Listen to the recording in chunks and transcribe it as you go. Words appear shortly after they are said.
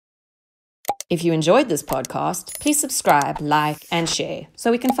If you enjoyed this podcast, please subscribe, like, and share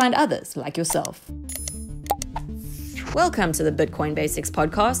so we can find others like yourself. Welcome to the Bitcoin Basics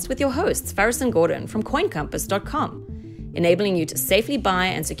podcast with your hosts, Faris and Gordon from CoinCompass.com, enabling you to safely buy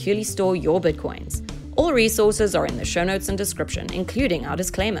and securely store your Bitcoins. All resources are in the show notes and description, including our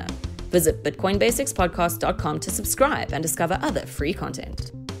disclaimer. Visit BitcoinBasicsPodcast.com to subscribe and discover other free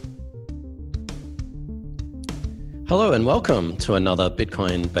content. Hello and welcome to another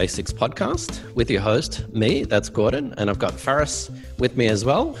Bitcoin Basics podcast with your host, me, that's Gordon, and I've got Faris with me as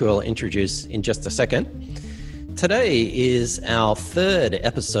well, who I'll introduce in just a second. Today is our third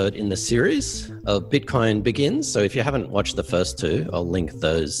episode in the series of Bitcoin Begins, so if you haven't watched the first two, I'll link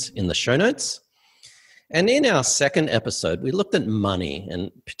those in the show notes. And in our second episode, we looked at money, and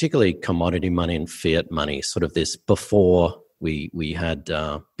particularly commodity money and fiat money, sort of this before we had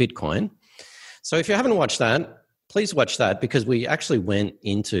Bitcoin. So if you haven't watched that, please watch that, because we actually went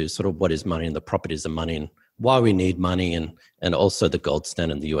into sort of what is money and the properties of money and why we need money and also the gold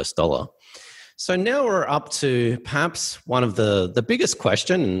standard and the US dollar. So now we're up to perhaps one of the biggest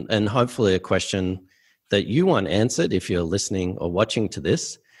question, and hopefully a question that you want answered if you're listening or watching to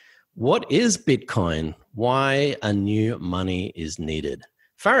this. What is Bitcoin? Why a new money is needed?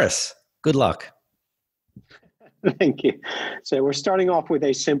 Faris, good luck. Thank you. So we're starting off with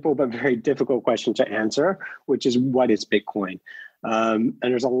a simple but very difficult question to answer, which is what is Bitcoin? And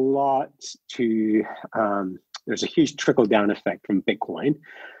there's a lot to, there's a huge trickle-down effect from Bitcoin.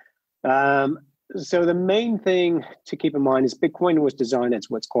 So the main thing to keep in mind is Bitcoin was designed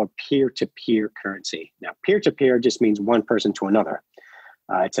as what's called peer-to-peer currency. Now, peer-to-peer just means one person to another.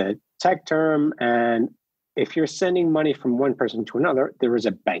 It's a tech term, and if you're sending money from one person to another, there is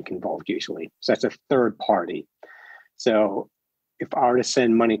a bank involved usually. So that's a third party. So if I were to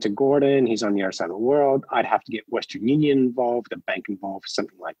send money to Gordon, he's on the other side of the world, I'd have to get Western Union involved, a bank involved,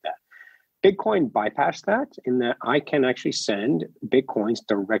 something like that. Bitcoin bypassed that in that I can actually send Bitcoins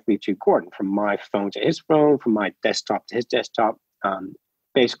directly to Gordon, from my phone to his phone, from my desktop to his desktop,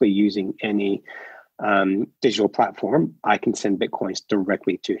 basically using any digital platform. I can send Bitcoins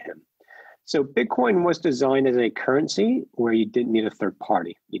directly to him. So Bitcoin was designed as a currency where you didn't need a third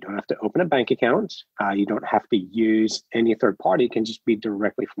party. You don't have to open a bank account. You don't have to use any third party. It can just be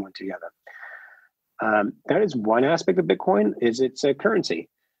directly from one to the other. That is one aspect of Bitcoin, is it's a currency.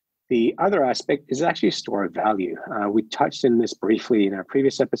 The other aspect is actually a store of value. We touched on this briefly in our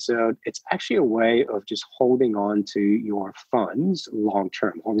previous episode. It's actually a way of just holding on to your funds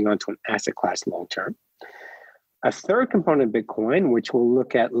long-term, holding on to an asset class long-term. A third component of Bitcoin, which we'll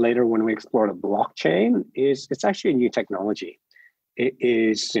look at later when we explore the blockchain, is it's actually a new technology. It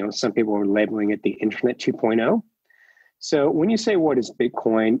is, some people are labeling it the Internet 2.0. So when you say what is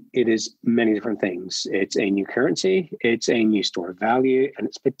Bitcoin, it is many different things. It's a new currency, it's a new store of value, and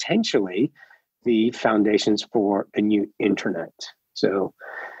it's potentially the foundations for a new internet. So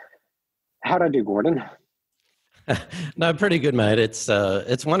how'd I do, Gordon? No, pretty good, mate. It's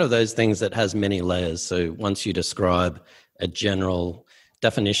one of those things that has many layers. So once you describe a general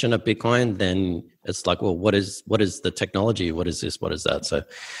definition of Bitcoin, then it's like, well, what is the technology? What is this? What is that? So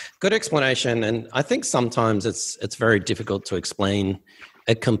good explanation. And I think sometimes it's very difficult to explain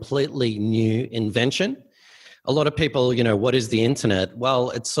a completely new invention. A lot of people, what is the internet? Well,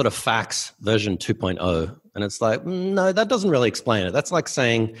 it's sort of fax version 2.0. And it's like, no, that doesn't really explain it. That's like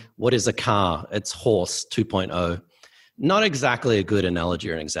saying, what is a car? It's horse 2.0. Not exactly a good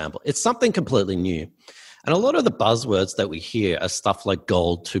analogy or an example. It's something completely new. And a lot of the buzzwords that we hear are stuff like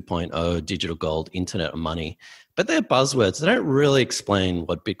gold 2.0, digital gold, internet of money. But they're buzzwords. They don't really explain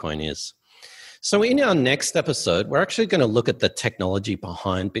what Bitcoin is. So in our next episode, we're actually going to look at the technology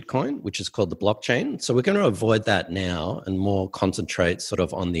behind Bitcoin, which is called the blockchain. So we're going to avoid that now and more concentrate sort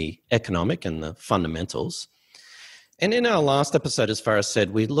of on the economic and the fundamentals. And in our last episode, as Faris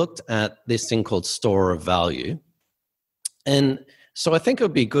said, we looked at this thing called store of value. And so I think it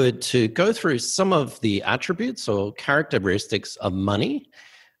would be good to go through some of the attributes or characteristics of money.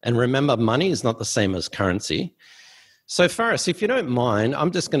 And remember, money is not the same as currency. So Faris, if you don't mind,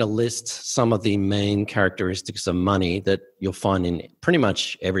 I'm just going to list some of the main characteristics of money that you'll find in pretty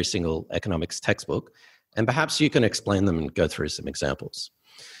much every single economics textbook. And perhaps you can explain them and go through some examples.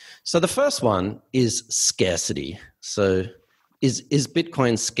 So the first one is scarcity. So is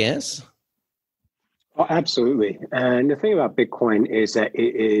Bitcoin scarce? Oh, absolutely. And the thing about Bitcoin is that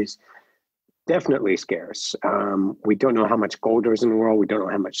it is definitely scarce. We don't know how much gold there is in the world. We don't know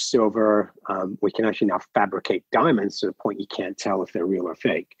how much silver. We can actually now fabricate diamonds to the point you can't tell if they're real or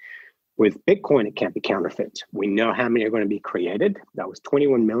fake. With Bitcoin, it can't be counterfeit. We know how many are going to be created. That was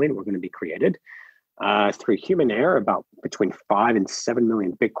 21 million were going to be created. Through human error, about between 5 and 7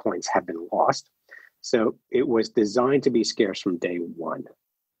 million Bitcoins have been lost. So it was designed to be scarce from day one.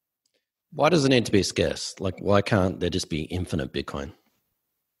 Why does it need to be scarce? Like, why can't there just be infinite Bitcoin?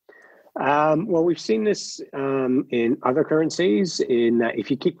 Well, we've seen this in other currencies, in that if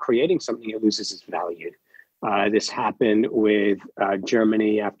you keep creating something, it loses its value. This happened with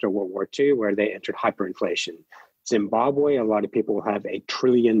Germany after World War II, where they entered hyperinflation. Zimbabwe, a lot of people have $1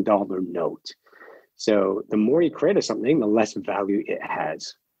 trillion note. So the more you create of something, the less value it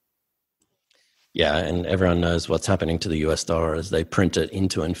has. Yeah, and everyone knows what's happening to the US dollar as they print it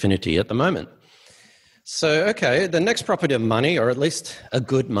into infinity at the moment. So, okay, the next property of money, or at least a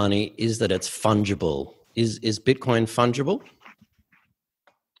good money, is that it's fungible. Is Bitcoin fungible?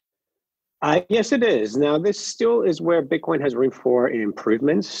 Yes, it is. Now, this still is where Bitcoin has room for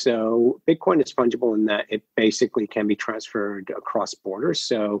improvements. So Bitcoin is fungible in that it basically can be transferred across borders.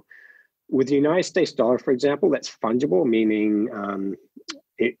 So with the United States dollar, for example, that's fungible, meaning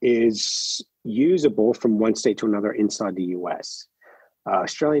it is usable from one state to another inside the US.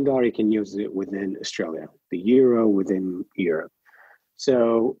 Australian dollar, you can use it within Australia, the euro within Europe.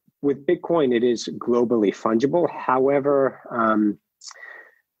 So with Bitcoin, it is globally fungible. However,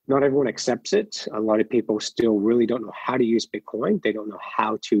 not everyone accepts it. A lot of people still really don't know how to use Bitcoin. They don't know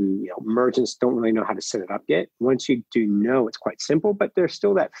how to, merchants don't really know how to set it up yet. Once you do know, it's quite simple, but there's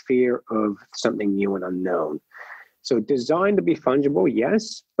still that fear of something new and unknown. So designed to be fungible,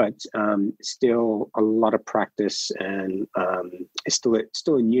 yes, but still a lot of practice, and it's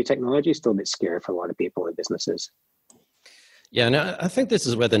still a new technology, still a bit scary for a lot of people and businesses. Yeah, no, I think this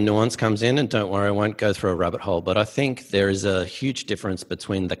is where the nuance comes in, and don't worry, I won't go through a rabbit hole, but I think there is a huge difference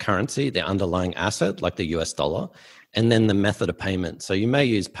between the currency, the underlying asset, like the US dollar, and then the method of payment. So you may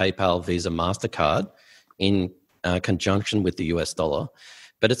use PayPal, Visa, MasterCard in conjunction with the US dollar,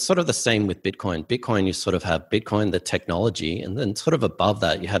 but it's sort of the same with Bitcoin. Bitcoin, you sort of have Bitcoin, the technology, and then sort of above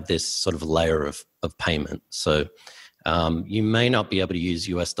that, you have this sort of layer of payment. So you may not be able to use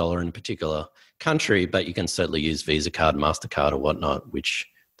US dollar in a particular country, but you can certainly use Visa card, MasterCard or whatnot, which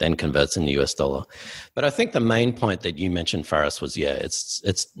then converts in the US dollar. But I think the main point that you mentioned, Faris, was,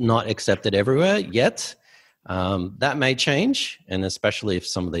 it's not accepted everywhere yet. That may change, and especially if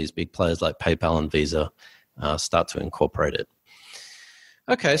some of these big players like PayPal and Visa start to incorporate it.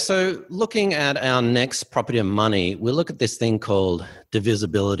 Okay, so looking at our next property of money, we'll look at this thing called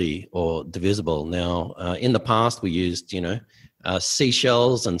divisibility or divisible. Now, in the past, we used,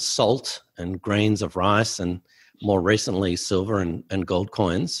 seashells and salt and grains of rice, and more recently, silver and gold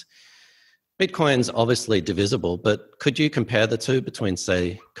coins. Bitcoin's obviously divisible, but could you compare the two between,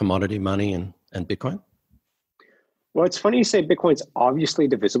 say, commodity money and Bitcoin? Well, it's funny you say Bitcoin's obviously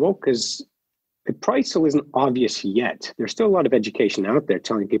divisible, because the price still isn't obvious yet. There's still a lot of education out there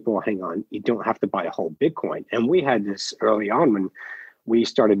telling people, hang on, you don't have to buy a whole Bitcoin. And we had this early on when we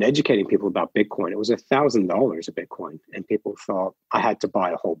started educating people about Bitcoin. It was $1,000 a Bitcoin, and people thought I had to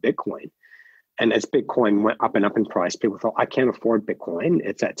buy a whole Bitcoin. And as Bitcoin went up and up in price, people thought, I can't afford Bitcoin.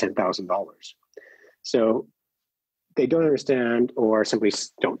 It's at $10,000. So they don't understand, or simply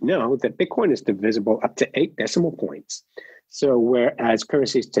don't know, that Bitcoin is divisible up to 8 decimal points. So whereas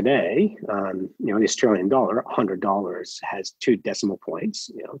currencies today, the Australian dollar, $100 has 2 decimal points,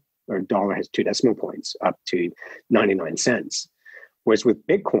 or a dollar has 2 decimal points up to 99 cents. Whereas with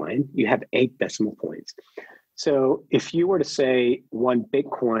Bitcoin, you have 8 decimal points. So if you were to say one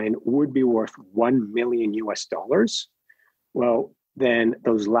Bitcoin would be worth $1 million US, well, then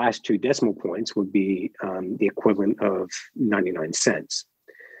those last 2 decimal points would be the equivalent of 99 cents.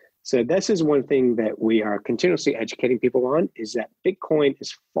 So this is one thing that we are continuously educating people on, is that Bitcoin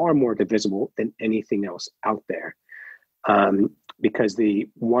is far more divisible than anything else out there. Because the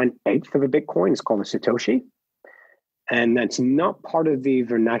 1/8 of a Bitcoin is called a Satoshi. And that's not part of the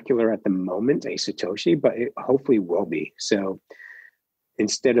vernacular at the moment, a Satoshi, but it hopefully will be. So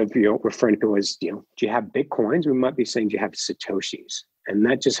instead of referring to people as, do you have Bitcoins? We might be saying, do you have Satoshis? And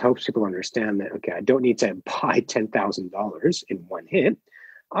that just helps people understand that, okay, I don't need to buy $10,000 in one hit.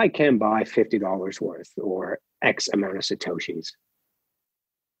 I can buy $50 worth or X amount of Satoshis.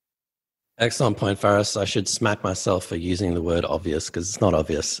 Excellent point, Faris. I should smack myself for using the word obvious, because it's not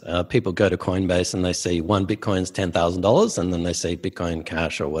obvious. People go to Coinbase and they see one Bitcoin's $10,000, and then they see Bitcoin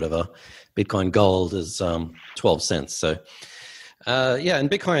Cash or whatever. Bitcoin Gold is 12 cents. So,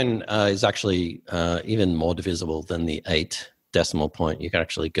 and Bitcoin is actually even more divisible than the 8 decimal point. You can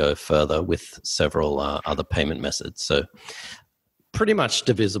actually go further with several other payment methods. So pretty much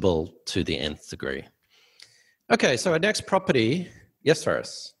divisible to the nth degree. Okay, so our next property. Yes,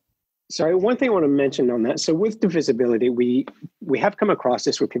 Faris. Sorry, one thing I want to mention on that. So with divisibility, we have come across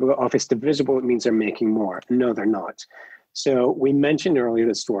this where people go, oh, if it's divisible, it means they're making more. No, they're not. So we mentioned earlier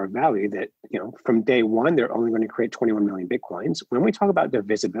the store of value that, from day one, they're only going to create 21 million Bitcoins. When we talk about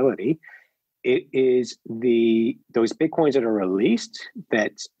divisibility, it is those Bitcoins that are released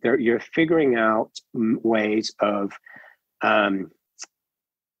that you're figuring out ways of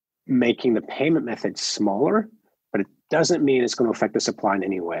making the payment method smaller, but it doesn't mean it's going to affect the supply in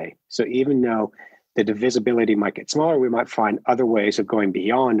any way. So even though the divisibility might get smaller, we might find other ways of going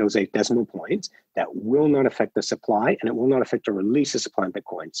beyond those 8 decimal points that will not affect the supply, and it will not affect the release of supply in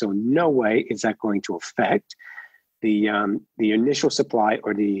Bitcoin. So in no way is that going to affect the initial supply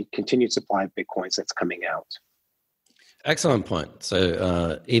or the continued supply of Bitcoins that's coming out. Excellent point.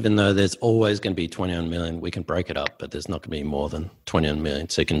 So even though there's always going to be 21 million, we can break it up, but there's not going to be more than 21 million.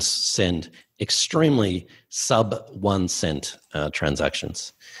 So you can send extremely sub 1 cent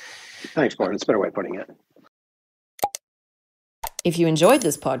transactions. Thanks, Gordon. It's a better way of putting it. If you enjoyed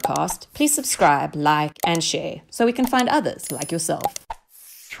this podcast, please subscribe, like, and share so we can find others like yourself.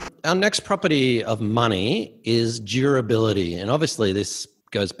 Our next property of money is durability. And obviously this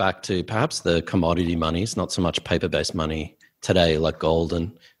goes back to perhaps the commodity monies, not so much paper-based money today like gold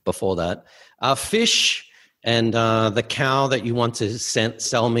and before that. Fish and the cow that you want to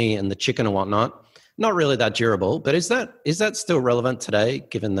sell me and the chicken and whatnot, not really that durable. But is that still relevant today,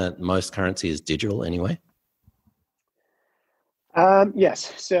 given that most currency is digital anyway?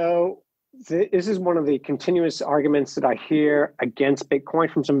 Yes. So this is one of the continuous arguments that I hear against Bitcoin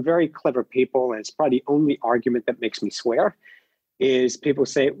from some very clever people, and it's probably the only argument that makes me swear, is people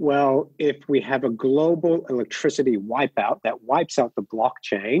say, well, if we have a global electricity wipeout that wipes out the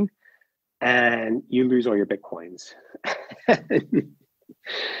blockchain and you lose all your Bitcoins.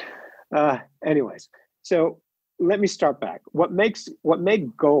 Anyways, so let me start back. What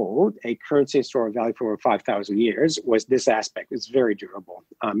made gold a currency and store of value for over 5,000 years was this aspect. It's very durable.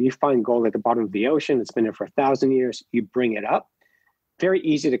 You find gold at the bottom of the ocean. It's been there for 1,000 years. You bring it up. Very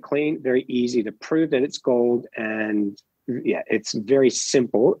easy to clean, very easy to prove that it's gold. And yeah, it's very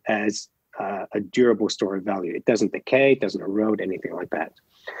simple as a durable store of value. It doesn't decay, it doesn't erode, anything like that.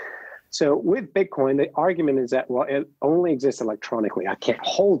 So with Bitcoin, the argument is that, well, it only exists electronically. I can't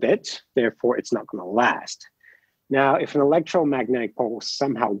hold it, therefore it's not going to last. Now, if an electromagnetic pulse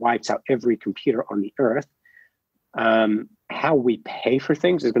somehow wipes out every computer on the earth, how we pay for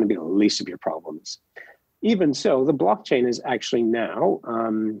things is going to be the least of your problems. Even so, the blockchain is actually now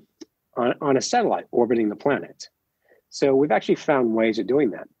on a satellite orbiting the planet. So we've actually found ways of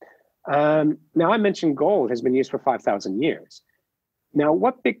doing that. Now, I mentioned gold has been used for 5,000 years. Now,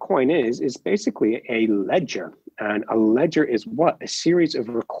 what Bitcoin is basically a ledger. And a ledger is what? A series of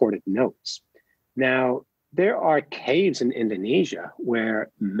recorded notes. Now, there are caves in Indonesia where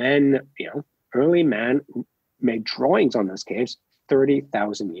early men made drawings on those caves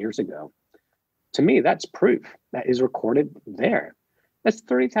 30,000 years ago. To me, that's proof that is recorded there. That's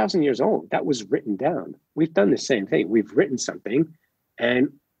 30,000 years old. That was written down. We've done the same thing. We've written something and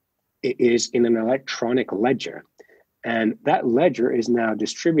it is in an electronic ledger. And that ledger is now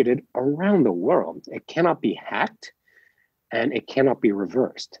distributed around the world. It cannot be hacked and it cannot be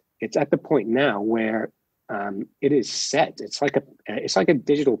reversed. It's at the point now where it is set. It's like a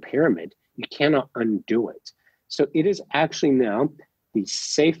digital pyramid. You cannot undo it. So it is actually now the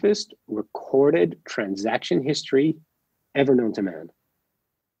safest recorded transaction history ever known to man.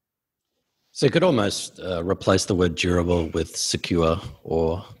 So you could almost replace the word durable with secure,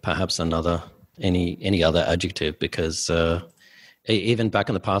 or perhaps any other adjective, because even back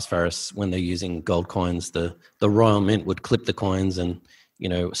in the past, Faris, when they're using gold coins, the Royal Mint would clip the coins and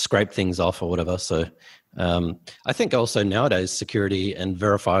scrape things off or whatever. So I think also nowadays security and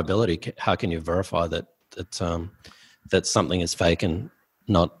verifiability. How can you verify that something is fake and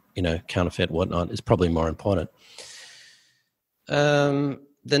not counterfeit, whatnot, is probably more important.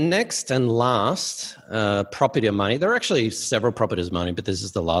 The next and last property of money, there are actually several properties of money, but this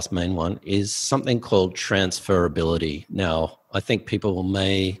is the last main one, is something called transferability. Now, I think people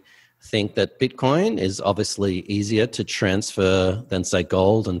may think that Bitcoin is obviously easier to transfer than, say,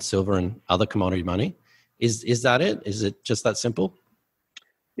 gold and silver and other commodity money. Is that it? Is it just that simple?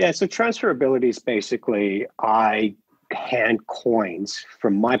 Yeah, so transferability is basically I hand coins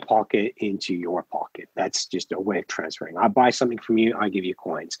from my pocket into your pocket. That's just a way of transferring. I buy something from you, I give you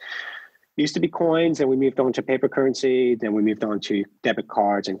coins. It used to be coins, and we moved on to paper currency, then we moved on to debit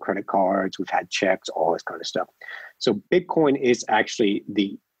cards and credit cards. We've had checks, all this kind of stuff. So Bitcoin is actually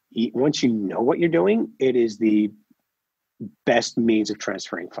once you know what you're doing, it is the best means of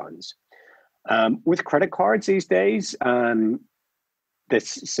transferring funds. With credit cards these days,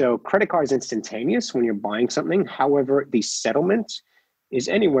 So credit card is instantaneous when you're buying something. However, the settlement is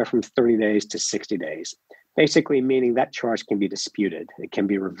anywhere from 30 days to 60 days, basically meaning that charge can be disputed. It can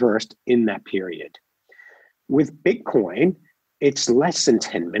be reversed in that period. With Bitcoin, it's less than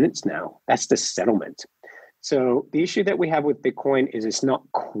 10 minutes now. That's the settlement. So the issue that we have with Bitcoin is it's not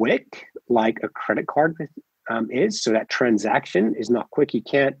quick like a credit card is. So that transaction is not quick. You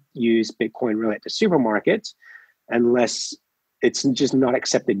can't use Bitcoin really at the supermarkets unless it's just not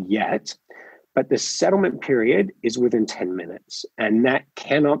accepted yet. But the settlement period is within 10 minutes, and that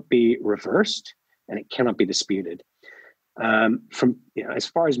cannot be reversed and it cannot be disputed. As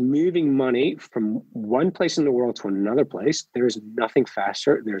far as moving money from one place in the world to another place, there is nothing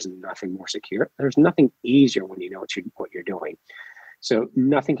faster. There's nothing more secure. There's nothing easier when you know what you're doing. So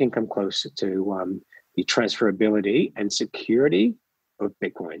nothing can come close to the transferability and security of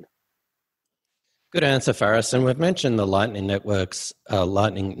Bitcoin. Good answer, Faris. And we've mentioned the Lightning Network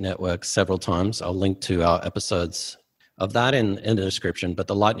several times. I'll link to our episodes of that in the description. But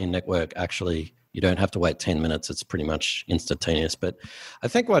the Lightning Network, actually, you don't have to wait 10 minutes. It's pretty much instantaneous. But I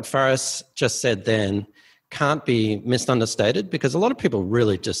think what Faris just said then can't be misunderstood, because a lot of people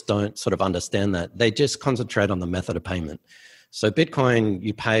really just don't sort of understand that. They just concentrate on the method of payment. So Bitcoin,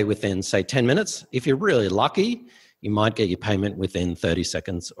 you pay within, say, 10 minutes. If you're really lucky, you might get your payment within 30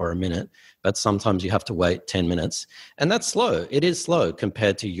 seconds or a minute, but sometimes you have to wait 10 minutes. And that's slow. It is slow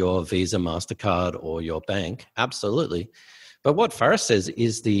compared to your Visa, MasterCard, or your bank. Absolutely. But what Faris says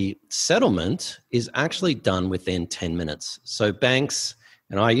is the settlement is actually done within 10 minutes. So banks,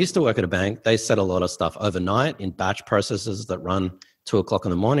 and I used to work at a bank, they settle a lot of stuff overnight in batch processes that run 2 o'clock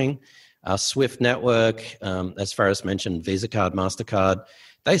in the morning. Swift network, as Faris mentioned, Visa card, MasterCard,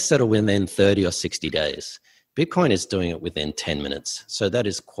 they settle within 30 or 60 days. Bitcoin is doing it within 10 minutes. So that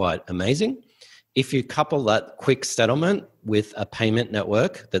is quite amazing. If you couple that quick settlement with a payment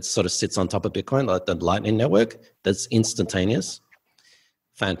network that sort of sits on top of Bitcoin, like the Lightning Network, that's instantaneous,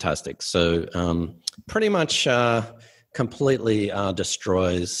 fantastic. So pretty much completely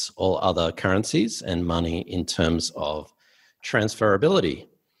destroys all other currencies and money in terms of transferability.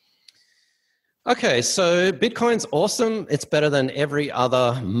 Okay, so Bitcoin's awesome. It's better than every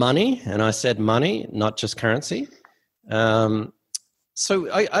other money. And I said money, not just currency. So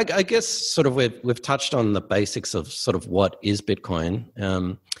I guess sort of we've touched on the basics of sort of what is Bitcoin.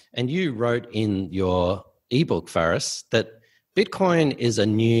 And you wrote in your ebook, Faris, that Bitcoin is a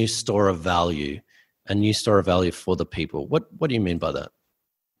new store of value for the people. What do you mean by that?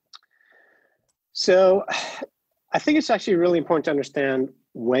 So I think it's actually really important to understand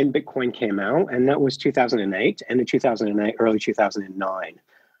when Bitcoin came out, and that was 2008, end of 2008, early 2009.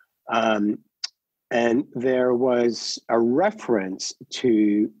 And there was a reference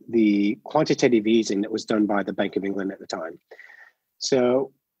to the quantitative easing that was done by the Bank of England at the time.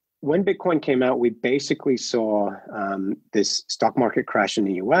 So when Bitcoin came out, we basically saw this stock market crash in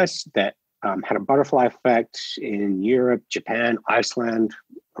the US that had a butterfly effect in Europe, Japan, Iceland,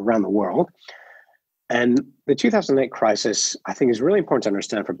 around the world. And the 2008 crisis, I think, is really important to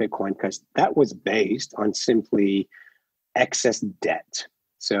understand for Bitcoin, because that was based on simply excess debt.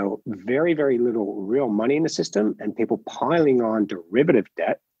 So very, very little real money in the system and people piling on derivative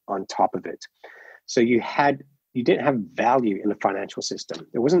debt on top of it. So you didn't have value in the financial system.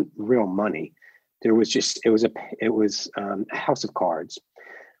 There wasn't real money. There was it was a house of cards.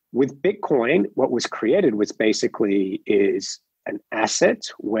 With Bitcoin, what was created was basically is an asset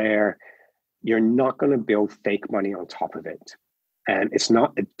where you're not going to build fake money on top of it. And it's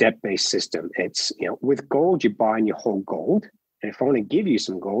not a debt-based system. It's, with gold, you buy and you hold gold. And if I want to give you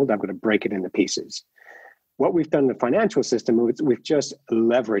some gold, I'm going to break it into pieces. What we've done in the financial system, we've just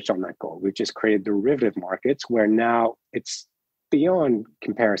leveraged on that gold. We've just created derivative markets where now it's beyond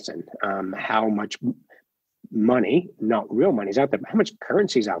comparison how much money, not real money, is out there, but how much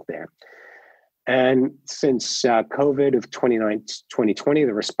currency is out there. And since COVID of 2020,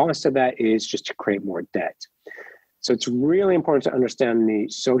 the response to that is just to create more debt. So it's really important to understand the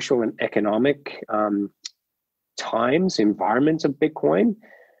social and economic environments of Bitcoin.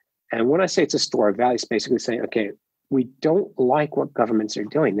 And when I say it's a store of value, it's basically saying, okay, we don't like what governments are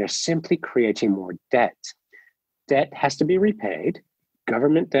doing. They're simply creating more debt. Debt has to be repaid.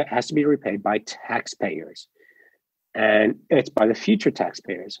 Government debt has to be repaid by taxpayers. And it's by the future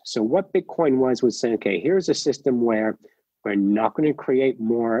taxpayers. So what Bitcoin was saying, okay, here's a system where we're not going to create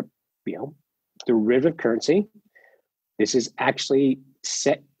more, derivative currency. This is actually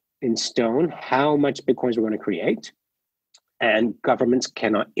set in stone how much Bitcoins we're going to create, and governments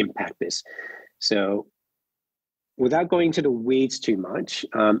cannot impact this. So without going into the weeds too much,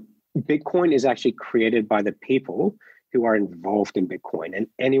 Bitcoin is actually created by the people who are involved in Bitcoin, and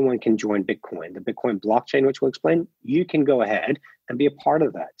anyone can join Bitcoin. The Bitcoin blockchain, which we'll explain, you can go ahead and be a part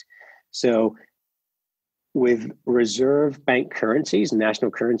of that. So with reserve bank currencies,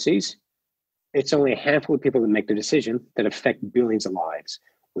 national currencies, it's only a handful of people that make the decision that affect billions of lives.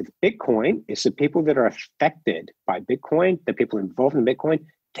 With Bitcoin, it's the people that are affected by Bitcoin, the people involved in Bitcoin,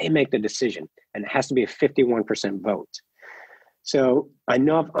 they make the decision, and it has to be a 51% vote. So I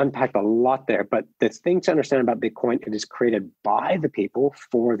know I've unpacked a lot there, but the thing to understand about Bitcoin, it is created by the people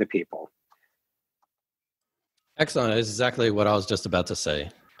for the people. Excellent. It's exactly what I was just about to say,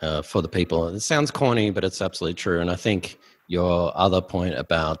 for the people. It sounds corny, but it's absolutely true. And I think your other point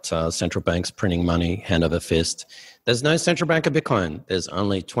about central banks printing money hand over fist, there's no central bank of Bitcoin. There's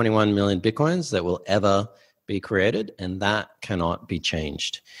only 21 million Bitcoins that will ever be created, and that cannot be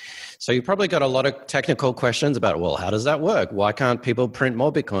changed. So you probably got a lot of technical questions about, well, how does that work? Why can't people print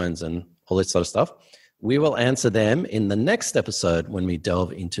more Bitcoins and all this sort of stuff? We will answer them in the next episode when we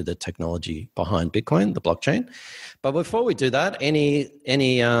delve into the technology behind Bitcoin, the blockchain. But before we do that, any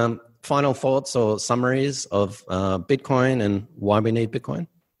final thoughts or summaries of Bitcoin and why we need Bitcoin?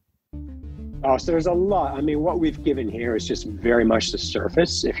 Oh, so there's a lot. I mean, what we've given here is just very much the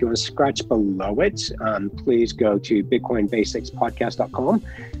surface. If you want to scratch below it, please go to bitcoinbasicspodcast.com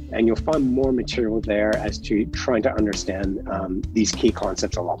and you'll find more material there as to trying to understand these key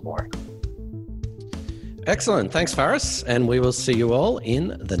concepts a lot more. Excellent. Thanks, Faris. And we will see you all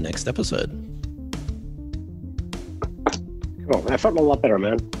in the next episode. Cool. I felt a lot better,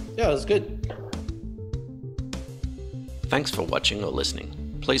 man. Yeah, it was good. Thanks for watching or listening.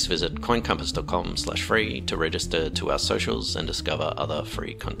 Please visit coincompass.com/free to register to our socials and discover other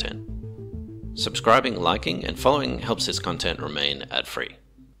free content. Subscribing, liking, and following helps this content remain ad-free.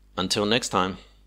 Until next time.